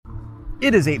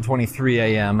It is 8:23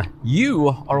 a.m. You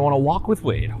are on a walk with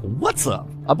Wade. What's up?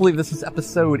 I believe this is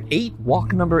episode 8,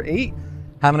 walk number 8.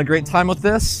 Having a great time with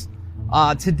this.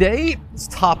 Today's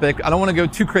topic, I don't want to go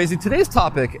too crazy. Today's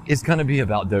topic is going to be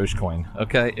about Dogecoin,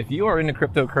 okay? If you are into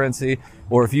cryptocurrency,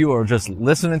 or if you are just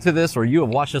listening to this, or you have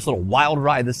watched this little wild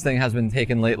ride this thing has been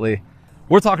taking lately,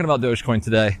 we're talking about Dogecoin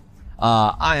today.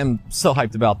 I am so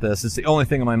hyped about this. It's the only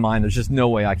thing in my mind. There's just no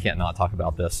way I can't not talk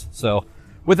about this. So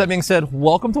with that being said,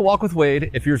 welcome to Walk with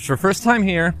Wade. If you're your first time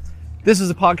here, this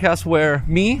is a podcast where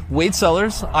me, Wade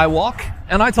Sellers, I walk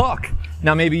and I talk.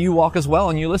 Now maybe you walk as well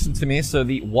and you listen to me, so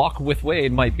the Walk with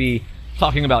Wade might be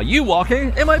talking about you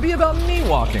walking. It might be about me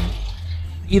walking.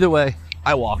 Either way,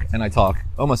 I walk and I talk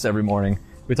almost every morning.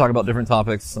 We talk about different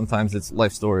topics. Sometimes it's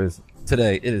life stories.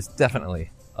 Today, it is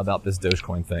definitely about this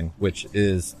Dogecoin thing, which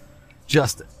is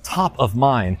just top of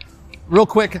mind. Real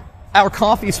quick, our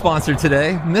coffee sponsor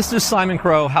today, Mr. Simon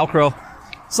Crow. How Crow?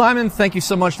 Simon, thank you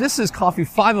so much. This is coffee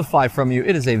 5 of 5 from you.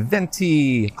 It is a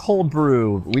venti cold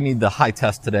brew. We need the high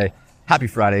test today. Happy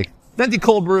Friday. Venti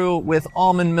cold brew with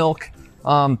almond milk.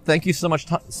 Thank you so much,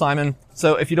 Simon.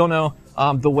 So if you don't know,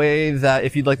 the way that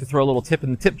if you'd like to throw a little tip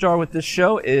in the tip jar with this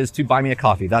show is to buy me a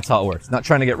coffee. That's how it works. Not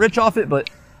trying to get rich off it, but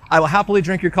I will happily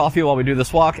drink your coffee while we do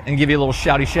this walk and give you a little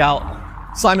shouty shout.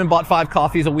 Simon bought 5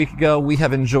 coffees a week ago. We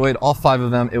have enjoyed all 5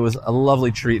 of them. It was a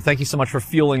lovely treat. Thank you so much for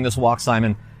fueling this walk,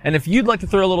 Simon. And if you'd like to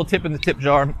throw a little tip in the tip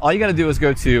jar, all you got to do is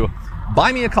go to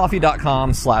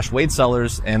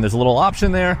buymeacoffee.com/WadeSellers, and there's a little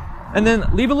option there. And then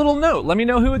leave a little note. Let me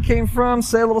know who it came from.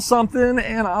 Say a little something,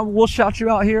 and I will shout you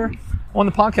out here on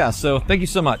the podcast. So thank you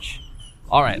so much.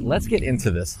 All right, let's get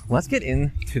into this. Let's get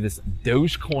into this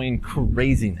Dogecoin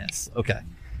craziness. Okay.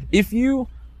 If you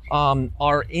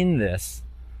are in this,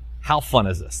 how fun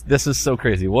is this? This is so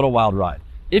crazy. What a wild ride.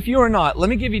 If you are not,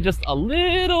 let me give you just a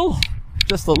little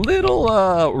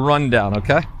rundown,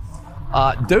 okay?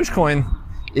 Dogecoin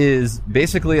is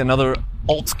basically another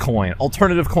altcoin.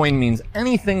 Alternative coin means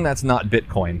anything that's not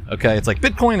Bitcoin, okay? It's like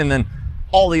Bitcoin and then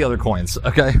all the other coins,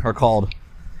 okay, are called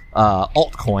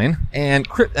altcoin, and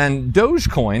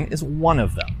Dogecoin is one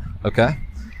of them, okay?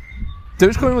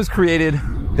 Dogecoin was created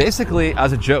basically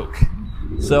as a joke.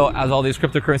 So as all these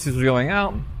cryptocurrencies were going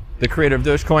out, the creator of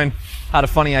Dogecoin had a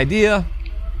funny idea,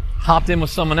 hopped in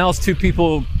with someone else, 2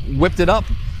 people whipped it up,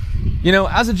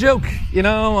 as a joke.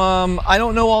 I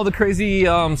don't know all the crazy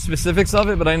specifics of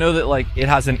it, but I know that like it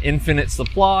has an infinite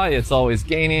supply. It's always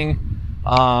gaining.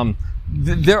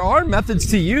 There are methods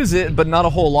to use it, but not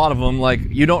a whole lot of them. Like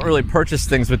you don't really purchase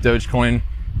things with Dogecoin,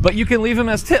 but you can leave them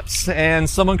as tips. And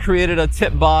someone created a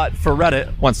tip bot for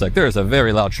Reddit. One sec, there is a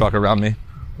very loud truck around me.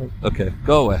 Okay,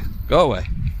 go away.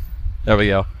 There we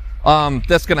go.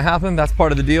 That's gonna happen. That's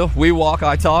part of the deal. We walk,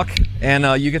 I talk, and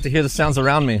you get to hear the sounds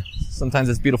around me. Sometimes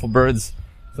it's beautiful birds,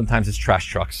 sometimes it's trash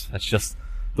trucks. That's just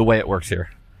the way it works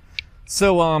here.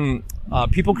 So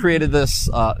people created this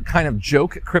kind of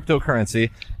joke cryptocurrency.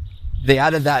 They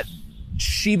added that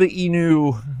Shiba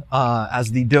Inu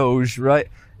as the Doge, right?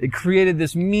 It created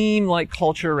this meme-like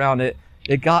culture around it.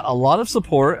 It got a lot of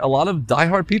support. A lot of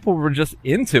diehard people were just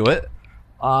into it.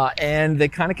 And they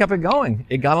kind of kept it going.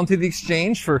 It got onto the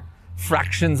exchange for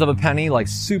fractions of a penny, like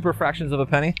super fractions of a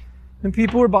penny. And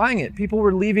people were buying it. People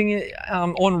were leaving it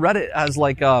on Reddit as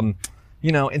like,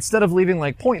 instead of leaving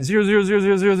like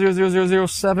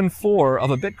 0.000000074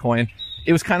 of a Bitcoin,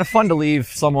 it was kind of fun to leave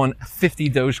someone 50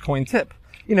 Dogecoin tip.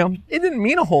 It didn't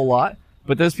mean a whole lot,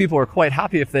 but those people are quite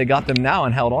happy if they got them now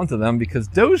and held on to them, because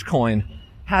Dogecoin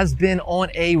has been on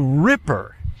a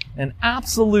ripper, an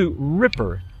absolute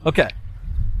ripper. Okay.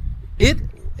 It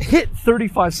hit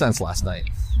 35 cents last night.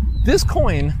 This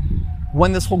coin,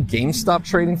 when this whole GameStop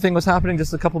trading thing was happening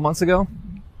just a couple months ago,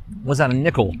 was at a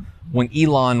nickel when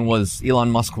Elon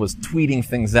Musk was tweeting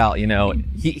things out.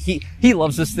 He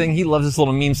loves this thing. He loves this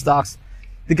little meme stocks.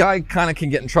 The guy kind of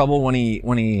can get in trouble when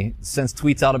he sends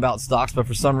tweets out about stocks, but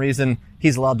for some reason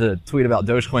he's allowed to tweet about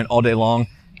Dogecoin all day long,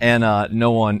 and no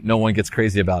one gets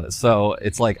crazy about it. So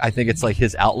it's like, I think it's like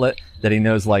his outlet that he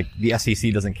knows like the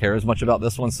SEC doesn't care as much about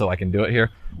this one, so I can do it here,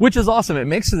 which is awesome. It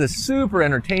makes it this super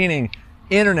entertaining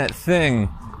internet thing.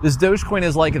 This Dogecoin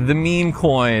is like the meme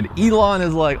coin. Elon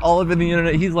is like all over the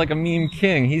internet. He's like a meme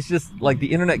king. He's just like,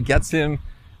 the internet gets him.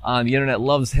 The internet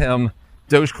loves him.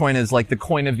 Dogecoin is like the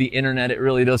coin of the internet. It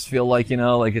really does feel like,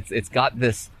 like it's got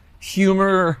this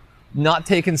humor, not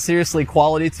taken seriously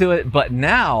quality to it. But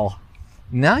now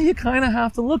you kind of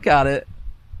have to look at it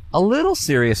a little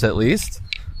serious, at least.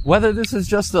 Whether this is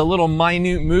just a little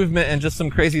minute movement and just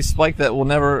some crazy spike that we'll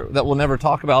never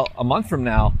talk about a month from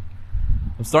now,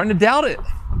 I'm starting to doubt it.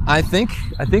 I think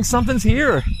something's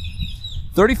here.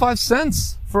 35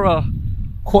 cents for a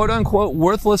quote-unquote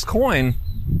worthless coin,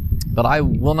 but I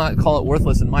will not call it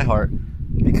worthless in my heart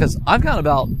because I've got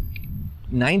about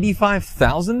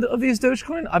 95,000 of these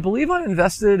Dogecoin. I believe I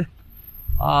invested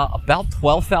about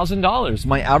 $12,000.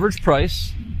 My average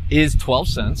price is 12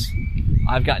 cents.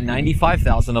 I've got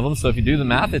 95,000 of them. So if you do the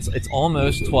math, it's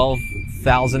almost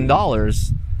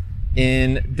 $12,000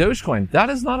 in Dogecoin. That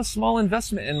is not a small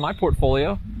investment in my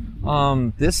portfolio.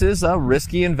 This is a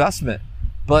risky investment,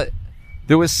 but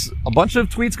there was a bunch of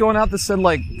tweets going out that said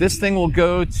like, this thing will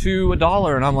go to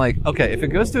 $1. And I'm like, okay, if it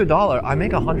goes to $1, I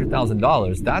make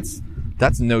 $100,000.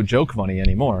 That's no joke money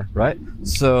anymore, right?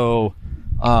 So,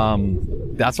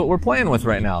 that's what we're playing with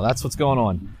right now. That's what's going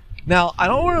on. Now, I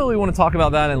don't really want to talk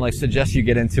about that and like suggest you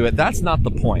get into it. That's not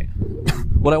the point.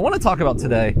 What I want to talk about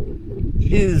today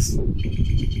is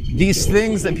these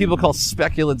things that people call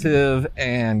speculative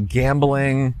and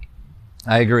gambling.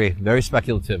 I agree. Very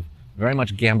speculative, very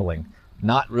much gambling,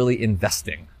 not really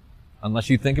investing. Unless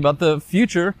you think about the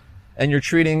future and you're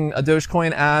treating a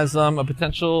Dogecoin as a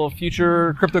potential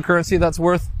future cryptocurrency that's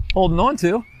worth holding on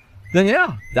to, then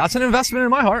yeah, that's an investment in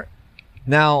my heart.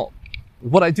 Now,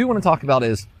 what I do want to talk about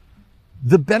is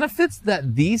the benefits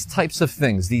that these types of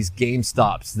things, these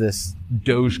GameStops, this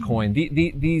Dogecoin,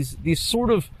 these sort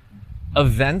of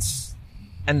events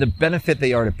and the benefit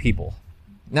they are to people.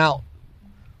 Now,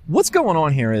 what's going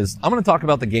on here is I'm going to talk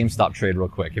about the GameStop trade real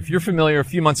quick. If you're familiar, a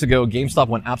few months ago, GameStop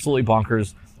went absolutely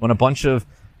bonkers when a bunch of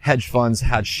hedge funds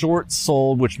had short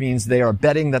sold, which means they are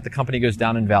betting that the company goes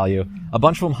down in value. A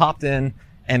bunch of them hopped in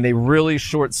and they really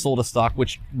short sold a stock,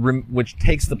 which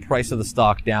takes the price of the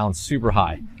stock down super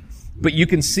high. But you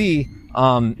can see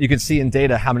in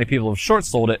data how many people have short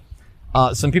sold it.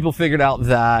 Some people figured out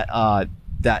that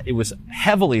it was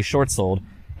heavily short sold.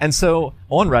 And so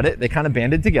on Reddit, they kind of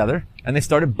banded together and they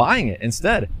started buying it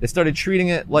instead. They started treating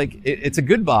it like it's a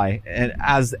good buy. And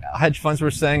as hedge funds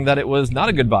were saying that it was not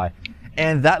a good buy.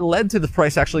 And that led to the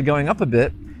price actually going up a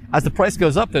bit. As the price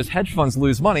goes up, those hedge funds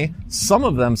lose money. Some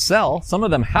of them sell. Some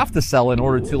of them have to sell in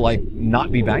order to like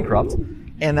not be bankrupt.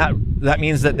 And that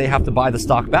means that they have to buy the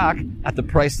stock back at the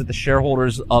price that the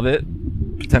shareholders of it,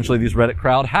 potentially these Reddit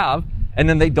crowd, have. And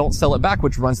then they don't sell it back,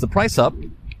 which runs the price up.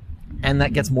 And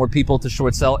that gets more people to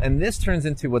short sell. And this turns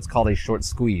into what's called a short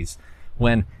squeeze.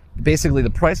 When basically the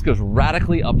price goes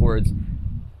radically upwards,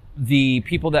 the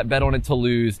people that bet on it to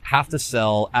lose have to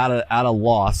sell at a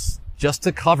loss just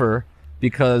to cover,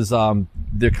 because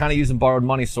they're kind of using borrowed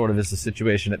money sort of is the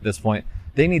situation at this point.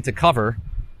 They need to cover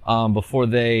before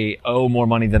they owe more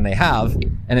money than they have,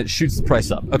 and it shoots the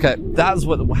price up. Okay, that's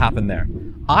what happened there.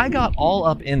 I got all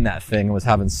up in that thing and was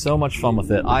having so much fun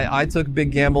with it. I took a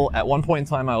big gamble. At one point in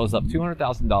time, I was up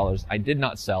 $200,000. I did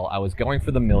not sell. I was going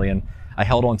for the million. I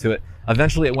held on to it.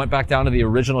 Eventually, it went back down to the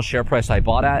original share price I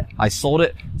bought at. I sold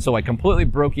it, so I completely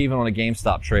broke even on a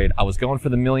GameStop trade. I was going for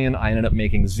the million. I ended up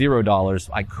making $0.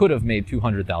 I could have made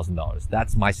 $200,000.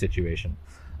 That's my situation.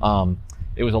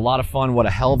 It was a lot of fun. What a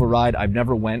hell of a ride. I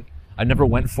never went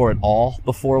for it all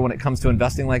before when it comes to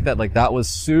investing like that. Like that was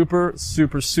super,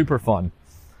 super, super fun.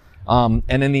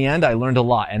 And in the end, I learned a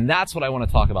lot. And that's what I want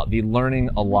to talk about, the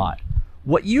learning a lot.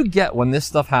 What you get when this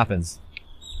stuff happens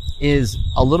is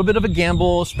a little bit of a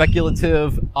gamble,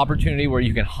 speculative opportunity where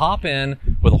you can hop in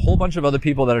with a whole bunch of other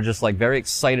people that are just like very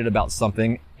excited about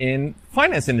something in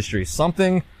finance industry,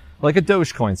 something like a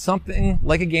Dogecoin, something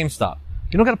like a GameStop.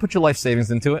 You don't got to put your life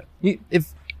savings into it.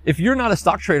 If you're not a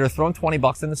stock trader, throwing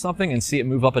 $20 into something and see it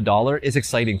move up $1 is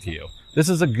exciting to you. This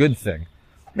is a good thing.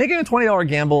 Making a $20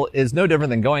 gamble is no different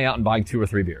than going out and buying 2 or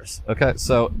 3 beers. Okay.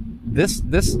 So this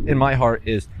in my heart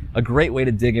is a great way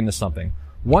to dig into something.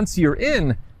 Once you're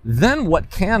in, then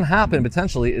what can happen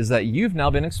potentially is that you've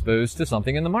now been exposed to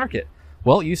something in the market.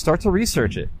 Well, you start to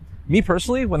research it. Me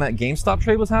personally, when that GameStop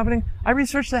trade was happening, I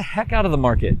researched the heck out of the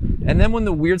market. And then when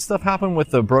the weird stuff happened with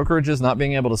the brokerages not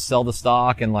being able to sell the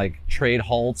stock and like trade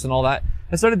halts and all that,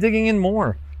 I started digging in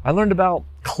more. I learned about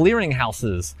clearing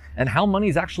houses and how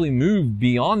money's actually moved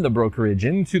beyond the brokerage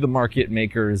into the market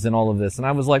makers and all of this. And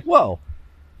I was like, whoa,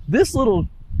 this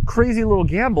crazy little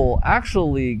gamble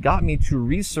actually got me to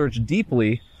research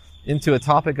deeply into a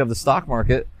topic of the stock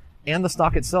market and the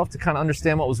stock itself to kind of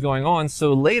understand what was going on.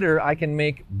 So later I can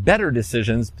make better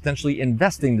decisions, potentially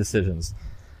investing decisions.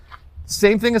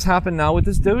 Same thing has happened now with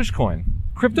this Dogecoin.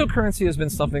 Cryptocurrency has been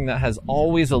something that has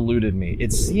always eluded me.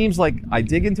 It seems like I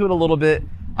dig into it a little bit.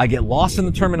 I get lost in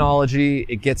the terminology.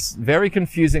 It gets very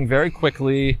confusing very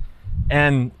quickly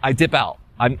and I dip out.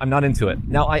 I'm not into it.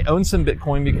 Now I own some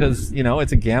Bitcoin because,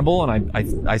 it's a gamble and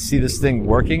I see this thing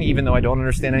working even though I don't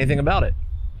understand anything about it.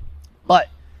 But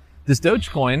this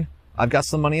Dogecoin, I've got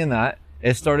some money in that.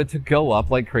 It started to go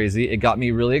up like crazy. It got me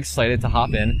really excited to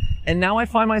hop in. And now I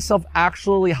find myself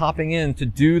actually hopping in to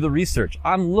do the research.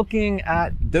 I'm looking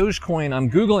at Dogecoin. I'm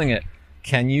Googling it.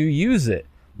 Can you use it?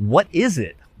 What is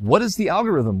it? What is the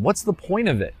algorithm? What's the point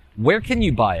of it? Where can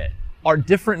you buy it? Are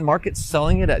different markets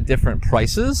selling it at different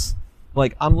prices?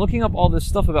 Like, I'm looking up all this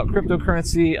stuff about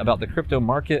cryptocurrency, about the crypto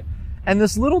market, and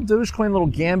this little Dogecoin, little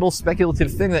gamble,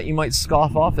 speculative thing that you might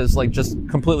scoff off as like just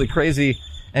completely crazy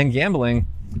and gambling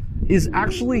is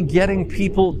actually getting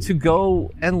people to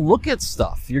go and look at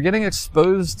stuff. You're getting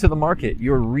exposed to the market.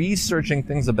 You're researching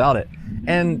things about it.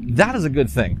 And that is a good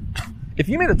thing. If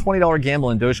you made a $20 gamble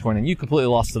in Dogecoin and you completely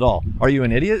lost it all, are you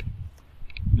an idiot?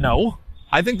 No.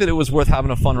 I think that it was worth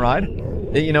having a fun ride.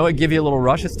 It give you a little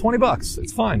rush. It's $20.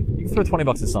 It's fine. You can throw $20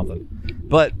 at something.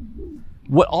 But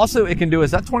what also it can do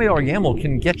is that $20 gamble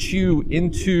can get you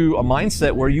into a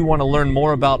mindset where you want to learn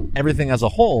more about everything as a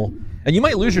whole. And you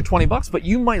might lose your $20, but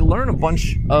you might learn a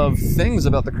bunch of things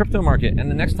about the crypto market.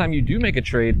 And the next time you do make a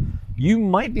trade, you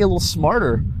might be a little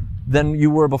smarter than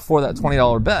you were before that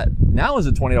 $20 bet. Now is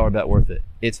a $20 bet worth it?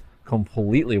 It's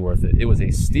completely worth it. It was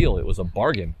a steal. It was a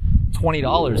bargain.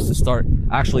 $20 to start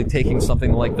actually taking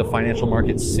something like the financial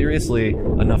market seriously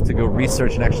enough to go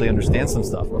research and actually understand some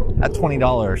stuff. That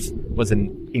 $20 was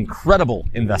an incredible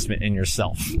investment in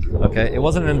yourself. Okay? It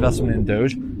wasn't an investment in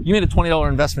Doge. You made a $20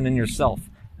 investment in yourself.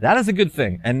 That is a good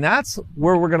thing. And that's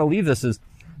where we're going to leave this is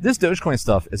this Dogecoin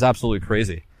stuff is absolutely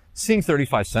crazy. Seeing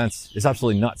 35 cents is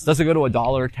absolutely nuts. Does it go to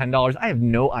 $1, $10? I have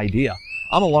no idea.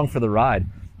 I'm along for the ride.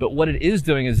 But what it is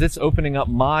doing is it's opening up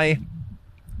my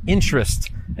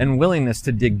interest and willingness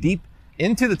to dig deep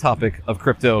into the topic of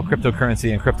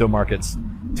cryptocurrency and crypto markets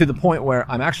to the point where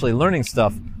I'm actually learning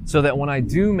stuff so that when I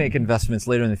do make investments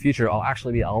later in the future, I'll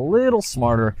actually be a little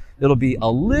smarter. It'll be a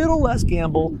little less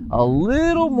gamble, a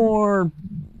little more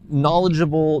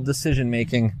knowledgeable decision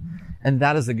making. And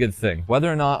that is a good thing.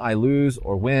 Whether or not I lose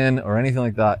or win or anything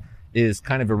like that is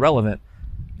kind of irrelevant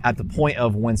at the point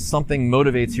of when something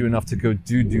motivates you enough to go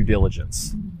do due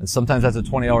diligence. And sometimes that's a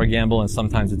 $20 gamble and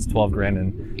sometimes it's 12 grand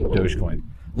in Dogecoin.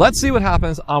 Let's see what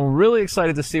happens. I'm really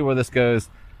excited to see where this goes.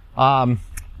 We're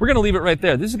going to leave it right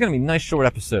there. This is going to be nice short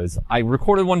episodes. I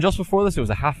recorded one just before this. It was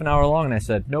a half an hour long and I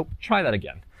said, nope, try that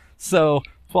again. So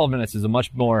 12 minutes is a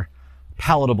much more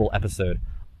palatable episode.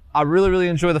 I really, really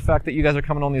enjoy the fact that you guys are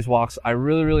coming on these walks. I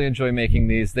really, really enjoy making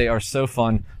these. They are so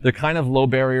fun. They're kind of low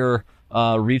barrier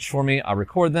reach for me. I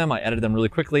record them, I edit them really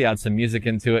quickly, add some music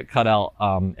into it, cut out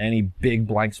any big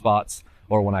blank spots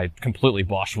or when I completely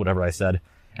botched whatever I said,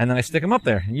 and then I stick them up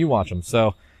there and you watch them.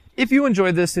 So if you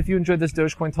enjoyed this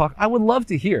Dogecoin talk, I would love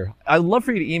to hear. I'd love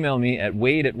for you to email me at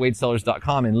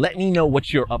wade@wadesellers.com and let me know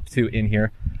what you're up to in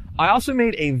here. I also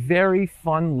made a very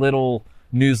fun little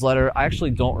newsletter. I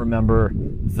actually don't remember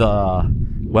the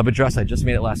web address. I just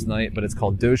made it last night, but it's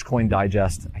called Dogecoin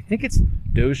Digest. I think it's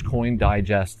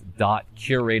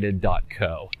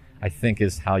dogecoindigest.curated.co, I think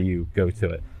is how you go to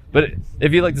it. But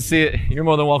if you'd like to see it, you're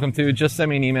more than welcome to. Just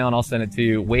send me an email and I'll send it to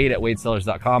you,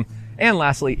 wade@wadesellers.com. And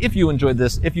lastly, if you enjoyed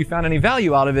this, if you found any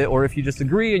value out of it, or if you just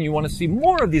agree and you want to see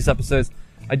more of these episodes,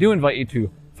 I do invite you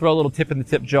to throw a little tip in the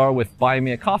tip jar with Buy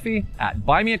Me a Coffee at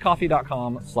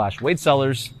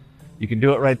buymeacoffee.com/wadesellers. You can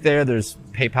do it right there. There's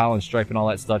PayPal and Stripe and all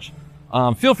that stuff.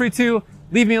 Feel free to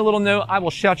leave me a little note. I will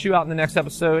shout you out in the next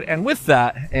episode. And with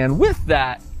that, I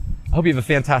hope you have a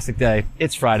fantastic day.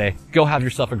 It's Friday. Go have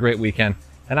yourself a great weekend.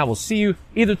 And I will see you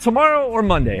either tomorrow or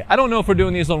Monday. I don't know if we're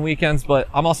doing these on weekends, but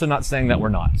I'm also not saying that we're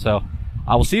not. So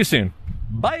I will see you soon.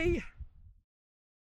 Bye.